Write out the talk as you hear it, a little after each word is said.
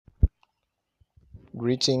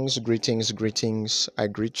Greetings, greetings, greetings. I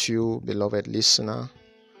greet you, beloved listener.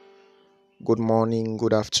 Good morning,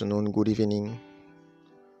 good afternoon, good evening.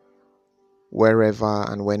 Wherever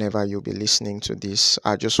and whenever you'll be listening to this,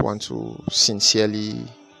 I just want to sincerely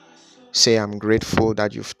say I'm grateful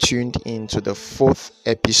that you've tuned in to the 4th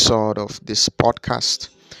episode of this podcast.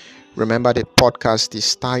 Remember, the podcast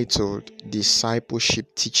is titled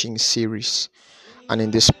Discipleship Teaching Series. And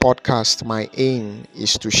in this podcast, my aim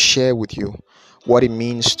is to share with you what it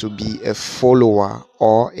means to be a follower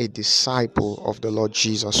or a disciple of the Lord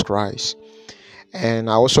Jesus Christ. And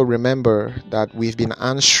I also remember that we've been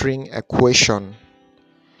answering a question: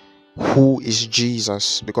 who is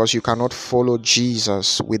Jesus? Because you cannot follow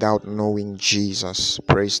Jesus without knowing Jesus.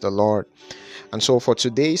 Praise the Lord. And so for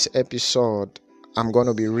today's episode, I'm going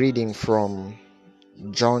to be reading from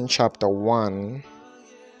John chapter 1,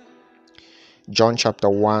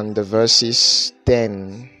 the verses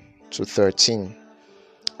 10 to 13.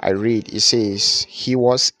 I read, it says, "He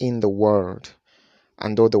was in the world,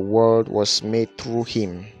 and though the world was made through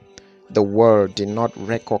him, the world did not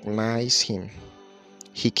recognize him.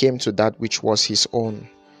 He came to that which was his own,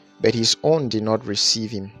 but his own did not receive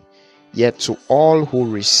him. Yet to all who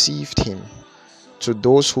received him, to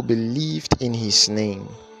those who believed in his name,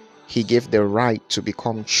 he gave the right to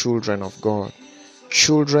become children of God,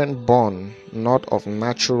 children born not of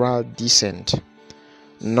natural descent,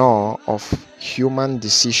 nor of human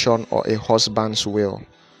decision or a husband's will,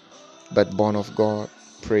 but born of God."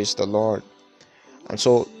 Praise the Lord. And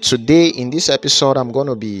so today in this episode, I'm going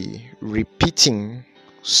to be repeating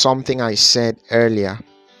something I said earlier.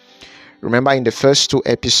 Remember, in the first 2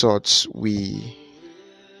 episodes, we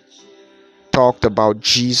talked about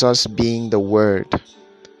Jesus being the Word,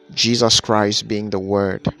 Jesus Christ being the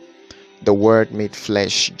Word made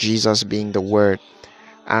flesh, Jesus being the Word.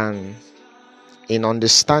 And in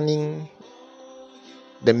understanding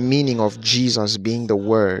the meaning of Jesus being the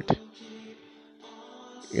Word,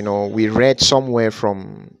 we read somewhere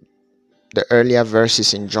from the earlier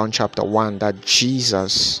verses in John chapter 1 that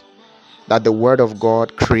the Word of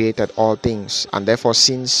God created all things. And therefore,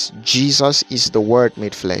 since Jesus is the Word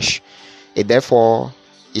made flesh, it therefore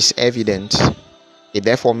is evident, it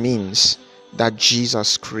therefore means that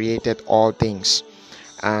Jesus created all things.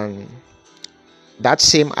 And that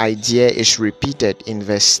same idea is repeated in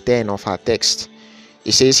verse 10 of our text.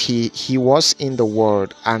 It says, he was in the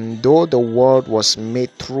world, and though the world was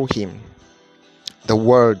made through him, the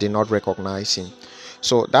world did not recognize him.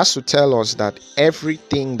 So that's to tell us that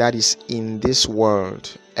everything that is in this world,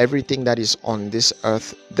 everything that is on this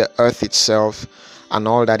earth, the earth itself, and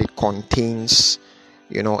all that it contains,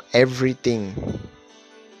 everything,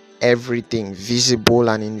 visible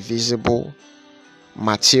and invisible,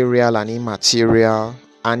 material and immaterial,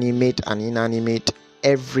 animate and inanimate,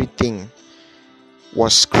 everything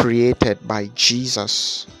was created by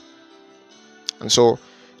Jesus. And so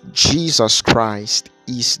Jesus Christ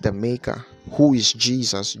is the maker. Who is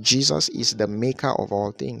Jesus? Jesus is the maker of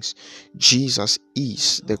all things. Jesus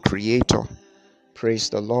is the creator. Praise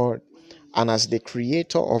the Lord. And as the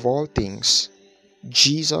creator of all things,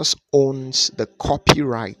 Jesus owns the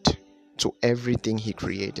copyright to everything he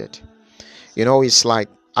created. It's like,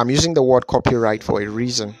 I'm using the word copyright for a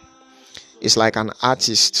reason. It's like an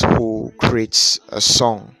artist who creates a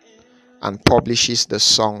song and publishes the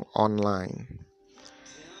song online.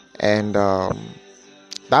 And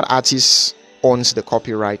that artist owns the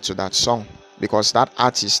copyright to that song because that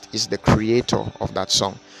artist is the creator of that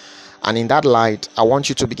song. And in that light, I want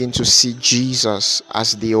you to begin to see Jesus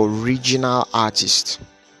as the original artist,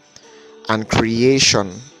 and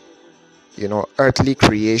creation, earthly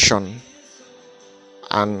creation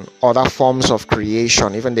and other forms of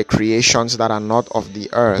creation, even the creations that are not of the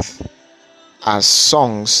earth, as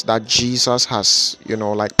songs that Jesus has,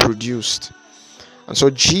 produced. And so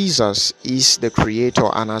Jesus is the creator,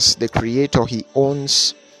 and as the creator, he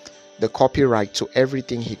owns the copyright to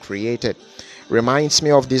everything he created. Reminds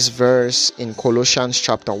me of this verse in Colossians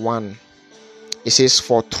chapter 1. It says,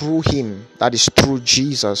 "For through him," that is through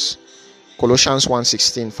Jesus, Colossians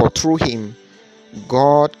 1:16, "for through him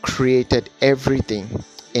God created everything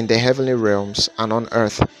in the heavenly realms and on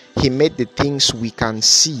earth. He made the things we can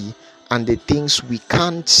see and the things we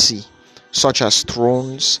can't see, such as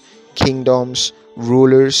thrones, kingdoms,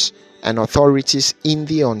 rulers, and authorities in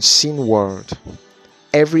the unseen world.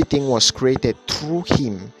 Everything was created through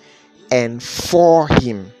him and for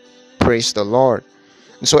him." Praise the Lord.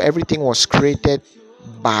 And so everything was created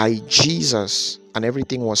by Jesus, and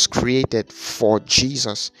everything was created for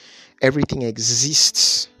Jesus. Everything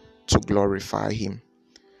exists to glorify him.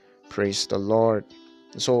 Praise the Lord.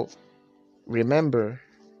 So remember,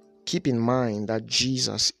 keep in mind that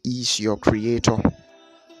Jesus is your creator.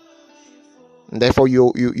 And therefore,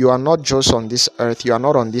 you are not just on this earth. You are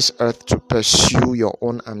not on this earth to pursue your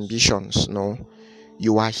own ambitions. No,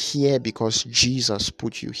 you are here because Jesus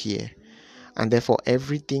put you here. And therefore,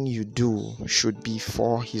 everything you do should be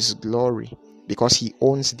for his glory, because he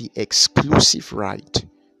owns the exclusive right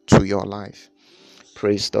to your life.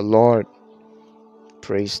 Praise the Lord.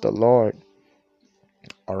 Praise the Lord.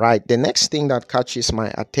 All right, the next thing that catches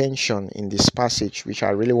my attention in this passage, which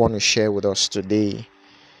I really want to share with us today,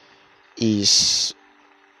 is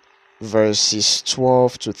verses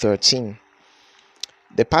 12 to 13.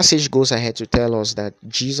 The passage goes ahead to tell us that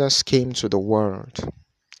Jesus came to the world,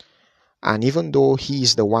 and even though he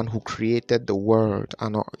is the one who created the world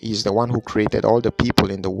and he's the one who created all the people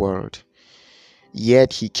in the world,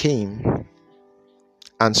 yet he came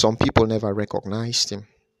and some people never recognized him.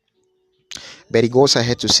 But he goes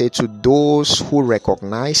ahead to say, to those who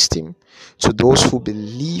recognized him, to those who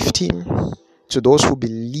believed him, to those who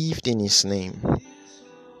believed in his name,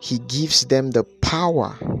 he gives them the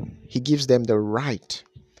power, he gives them the right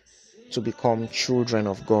to become children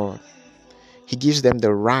of God. He gives them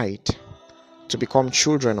the right to become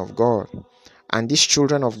children of God. And these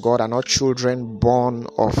children of God are not children born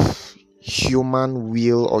of human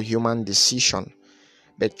will or human decision,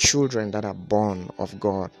 but children that are born of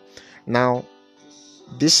God. Now,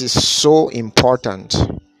 this is so important.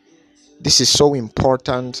 This is so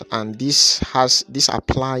important, and this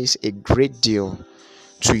applies a great deal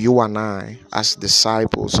to you and I as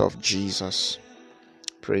disciples of Jesus.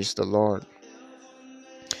 Praise the Lord.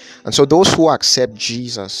 And so those who accept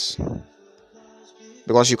Jesus,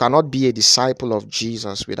 because you cannot be a disciple of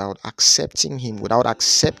Jesus without accepting him, without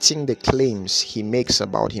accepting the claims he makes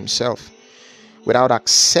about himself, without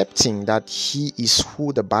accepting that he is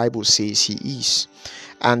who the Bible says he is.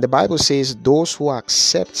 And the Bible says those who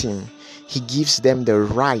accept him, he gives them the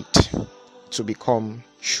right to become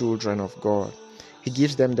children of God. He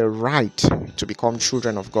gives them the right to become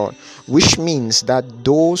children of God, which means that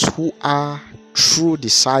those who are true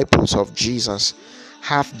disciples of Jesus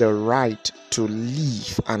have the right to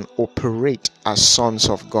live and operate as sons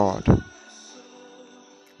of God.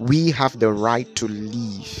 We have the right to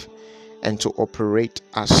live and to operate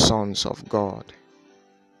as sons of God.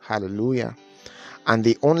 Hallelujah. And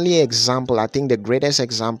the only example, I think the greatest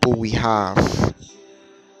example we have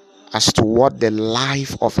as to what the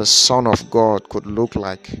life of a son of God could look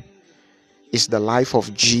like is the life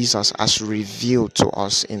of Jesus as revealed to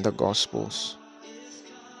us in the Gospels.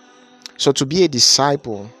 So to be a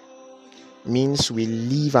disciple means we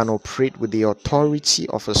live and operate with the authority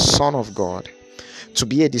of a son of God. To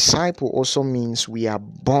be a disciple also means we are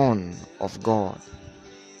born of God.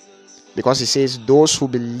 Because it says those who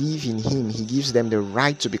believe in him, he gives them the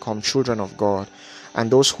right to become children of God.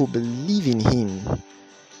 And those who believe in him,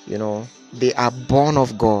 they are born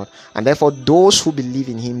of God. And therefore those who believe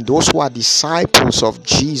in him, those who are disciples of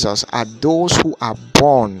Jesus, are those who are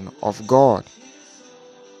born of God.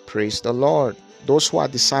 Praise the Lord. Those who are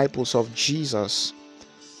disciples of Jesus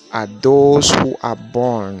are those who are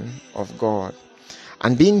born of God.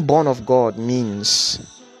 And being born of God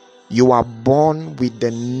means you are born with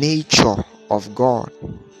the nature of God.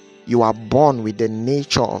 You are born with the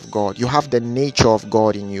nature of God. You have the nature of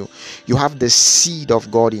God in you. You have the seed of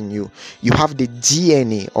God in you. You have the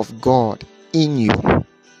DNA of God in you.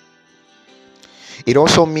 It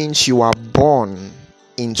also means you are born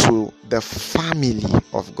into the family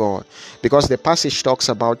of God, because the passage talks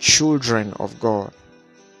about children of God.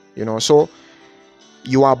 So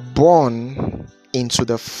you are born into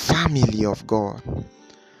the family of God.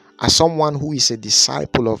 As someone who is a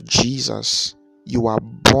disciple of Jesus, you are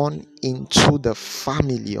born into the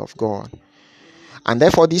family of God. And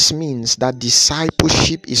therefore this means that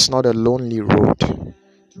discipleship is not a lonely road.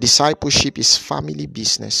 Discipleship is family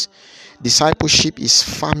business. Discipleship is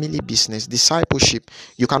family business. Discipleship,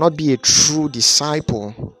 you cannot be a true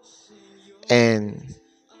disciple and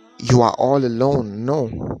you are all alone.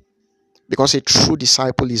 No. Because a true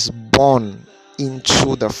disciple is born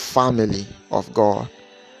into the family of God.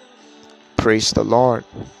 Praise the Lord.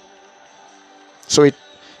 So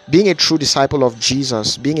being a true disciple of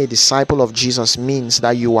Jesus, being a disciple of Jesus means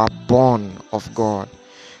that you are born of God.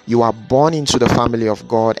 You are born into the family of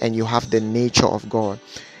God and you have the nature of God.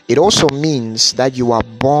 It also means that you are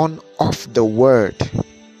born of the Word.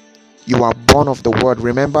 You are born of the Word.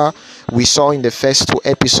 Remember, we saw in the first 2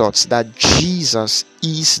 episodes that Jesus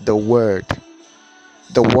is the Word.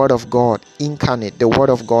 The Word of God incarnate, the Word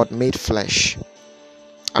of God made flesh.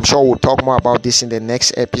 I'm sure we'll talk more about this in the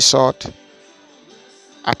next episode.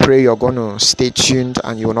 I pray you're going to stay tuned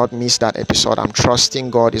and you will not miss that episode. I'm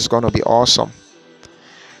trusting God is going to be awesome.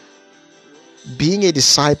 Being a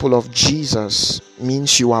disciple of Jesus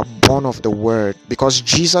means you are born of the word, because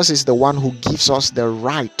Jesus is the one who gives us the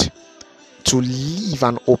right to live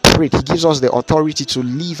and operate. He gives us the authority to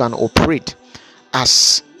live and operate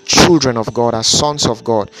as children of God, as sons of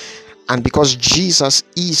God. And because Jesus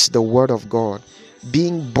is the word of God,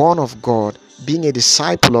 being born of God, being a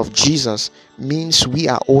disciple of Jesus means we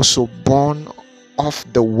are also born of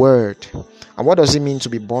the word. And what does it mean to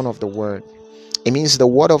be born of the word? It means the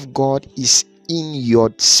word of God is in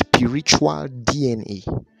your spiritual DNA.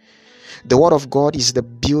 The word of God is the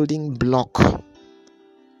building block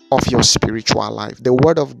of your spiritual life. The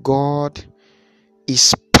word of God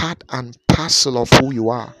is part and parcel of who you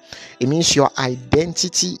are. It means your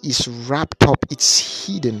identity is wrapped up, it's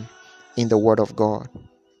hidden in the word of God.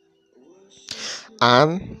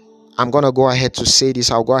 And I'm going to go ahead to say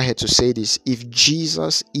this. I'll go ahead to say this. If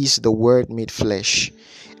Jesus is the word made flesh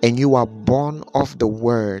and you are born of the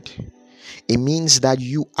word, it means that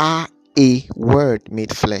you are a word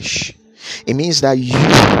made flesh. It means that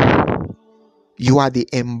you are the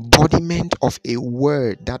embodiment of a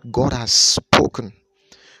word that God has spoken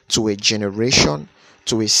to a generation,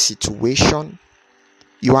 to a situation.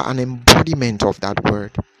 You are an embodiment of that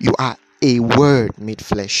word. You are a word made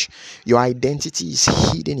flesh. Your identity is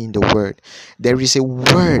hidden in the word. There is a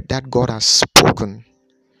word that God has spoken,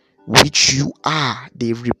 which you are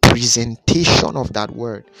the representation of that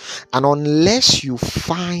word. And unless you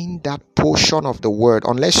find that portion of the word,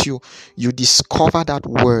 unless you discover that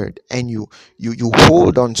word and you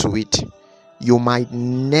hold on to it, you might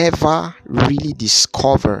never really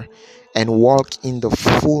discover and walk in the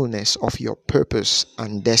fullness of your purpose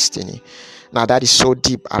and destiny. Now that is so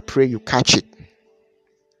deep. I pray you catch it.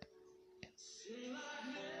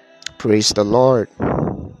 Praise the Lord.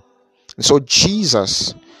 So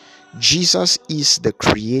Jesus is the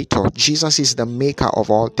creator. Jesus is the maker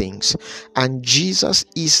of all things. And Jesus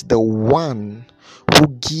is the one who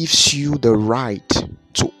gives you the right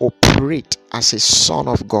to operate as a son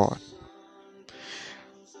of God.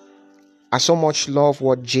 I so much love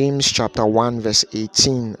what James chapter 1 verse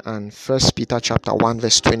 18 and 1 Peter chapter 1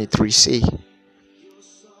 verse 23 say.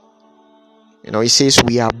 It says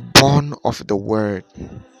we are born of the word.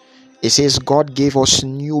 It says God gave us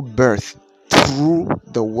new birth through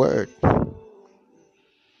the word.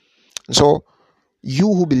 So you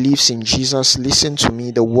who believes in Jesus, listen to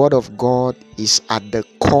me. The word of God is at the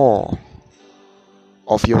core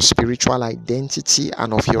of your spiritual identity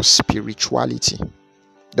and of your spirituality.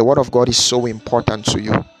 The word of God is so important to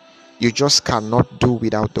you. You just cannot do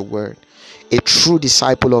without the word. A true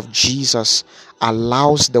disciple of Jesus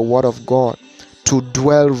allows the word of God to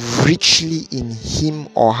dwell richly in him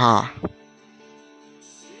or her.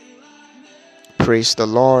 Praise the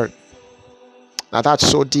Lord. Now that's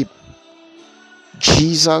so deep.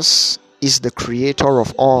 Jesus is the creator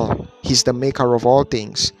of all. He's the maker of all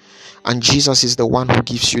things. And Jesus is the one who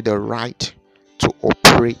gives you the right to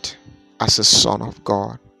operate as a son of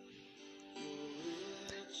God.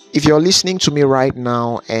 If you're listening to me right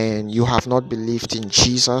now and you have not believed in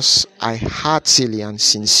Jesus, I heartily and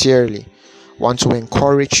sincerely want to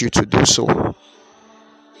encourage you to do so.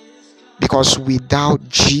 Because without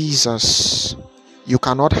Jesus, you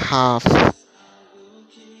cannot have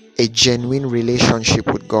a genuine relationship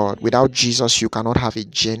with God. Without Jesus, you cannot have a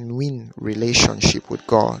genuine relationship with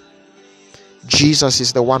God. Jesus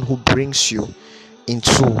is the one who brings you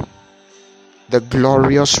into the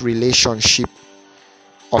glorious relationship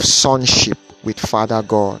of sonship with Father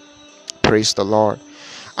God. Praise the Lord.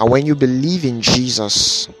 And when you believe in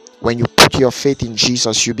Jesus, when you put your faith in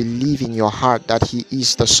Jesus, you believe in your heart that he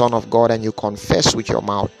is the Son of God and you confess with your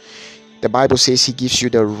mouth, the Bible says he gives you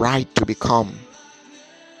the right to become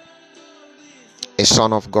a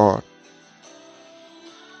son of God.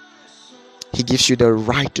 He gives you the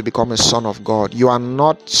right to become a son of God. You are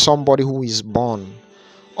not somebody who is born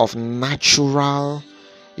of natural,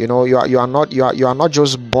 you are not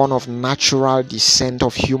just born of natural descent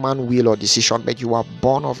of human will or decision, but you are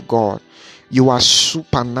born of God. You are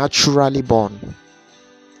supernaturally born.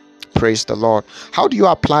 Praise the Lord. How do you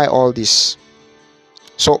apply all this?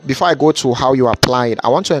 So before I go to how you apply it, I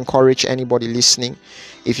want to encourage anybody listening.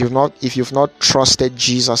 If you've not trusted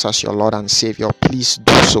Jesus as your Lord and Savior, please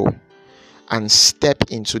do so and step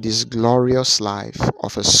into this glorious life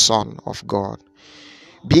of a son of God.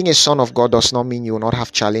 Being a son of God does not mean you will not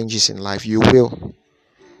have challenges in life. You will.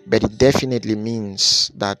 But it definitely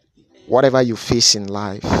means that whatever you face in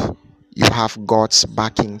life, you have God's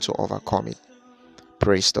backing to overcome it.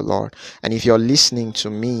 Praise the Lord. And if you're listening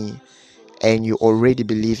to me and you already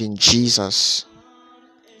believe in Jesus,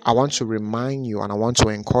 I want to remind you and I want to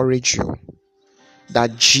encourage you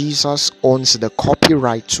that Jesus owns the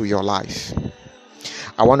copyright to your life.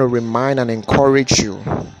 I want to remind and encourage you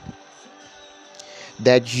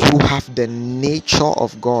that you have the nature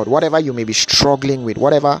of God. Whatever you may be struggling with,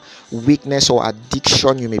 whatever weakness or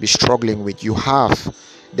addiction you may be struggling with, you have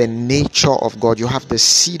the nature of God. You have the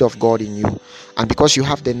seed of God in you. And because you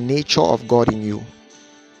have the nature of God in you,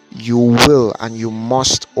 you will and you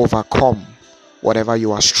must overcome whatever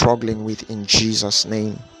you are struggling with in Jesus'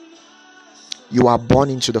 name. You are born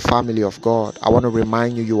into the family of God. I want to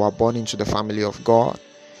remind you, you are born into the family of God.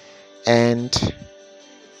 And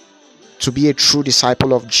to be a true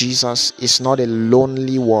disciple of Jesus is not a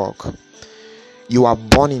lonely walk. You are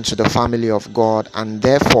born into the family of God, and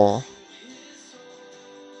therefore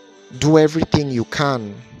do everything you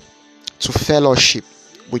can to fellowship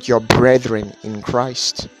with your brethren in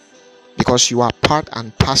Christ, because you are part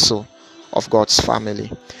and parcel of God's family.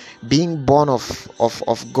 Being born of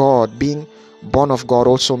God, being born of God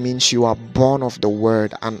also means you are born of the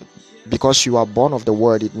Word, and because you are born of the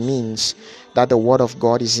Word, it means that the Word of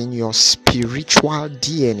God is in your spiritual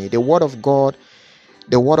DNA. The Word of God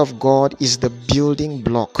is the building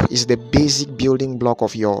block, is the basic building block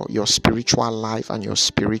of your spiritual life and your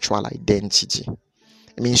spiritual identity.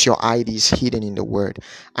 It means your ID is hidden in the Word,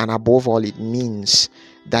 and above all, it means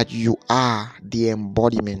that you are the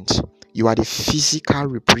embodiment. You are the physical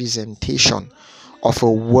representation of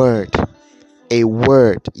a word,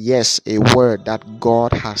 yes, a word that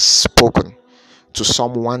God has spoken to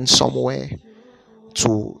someone somewhere,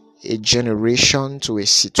 to a generation, to a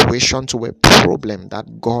situation, to a problem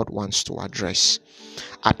that God wants to address.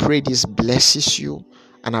 I pray this blesses you,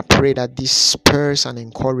 and I pray that this spurs and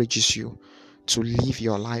encourages you to live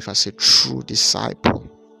your life as a true disciple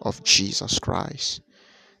of Jesus Christ.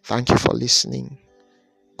 Thank you for listening.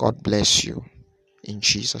 God bless you. In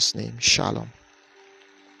Jesus' name, shalom.